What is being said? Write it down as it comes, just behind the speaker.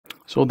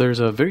So there's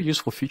a very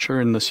useful feature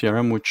in the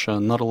CRM which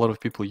not a lot of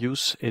people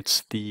use.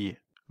 It's the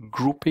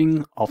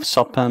grouping of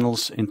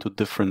subpanels into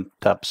different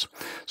tabs.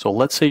 So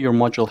let's say your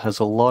module has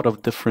a lot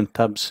of different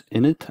tabs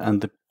in it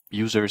and the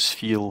users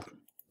feel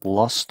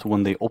lost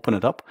when they open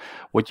it up.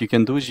 What you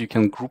can do is you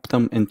can group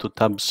them into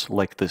tabs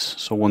like this.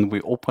 So when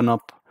we open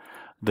up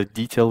the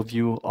detail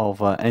view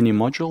of any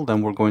module,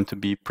 then we're going to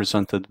be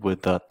presented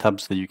with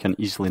tabs that you can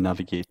easily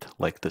navigate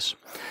like this.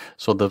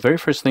 So the very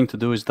first thing to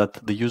do is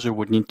that the user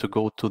would need to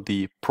go to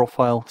the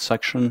profile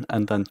section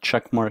and then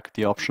check mark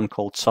the option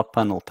called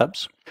subpanel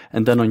tabs.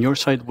 And then on your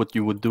side, what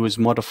you would do is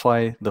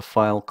modify the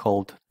file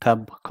called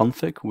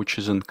tabConfig, which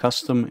is in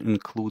custom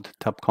include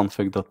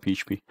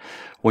tabConfig.php.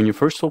 When you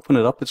first open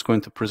it up, it's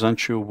going to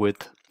present you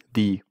with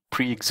the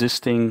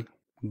pre-existing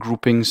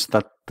groupings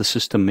that the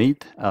system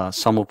made,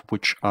 some of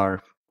which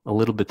are a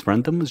little bit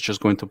random. It's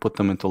just going to put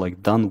them into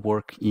like done,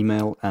 work,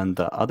 email, and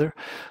other.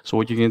 So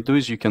what you can do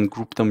is you can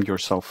group them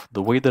yourself.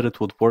 The way that it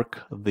would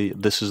work,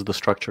 this is the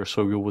structure.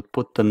 So you would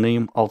put the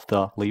name of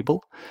the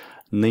label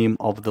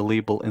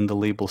in the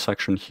label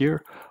section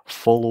here,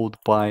 followed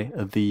by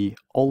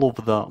all of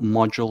the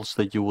modules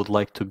that you would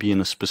like to be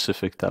in a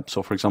specific tab.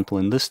 So for example,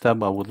 in this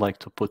tab, I would like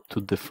to put 2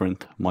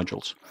 different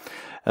modules.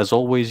 As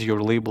always,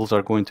 your labels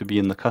are going to be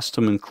in the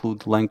custom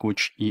include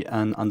language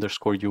en_us.lang.php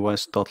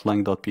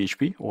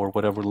or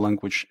whatever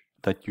language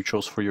that you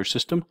chose for your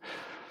system.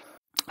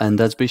 And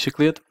that's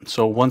basically it.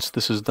 So once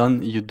this is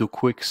done, you do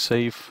quick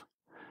save,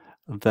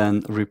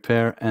 then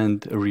repair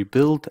and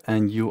rebuild,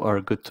 and you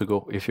are good to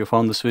go. If you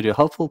found this video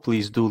helpful,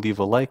 please do leave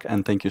a like,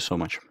 and thank you so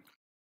much.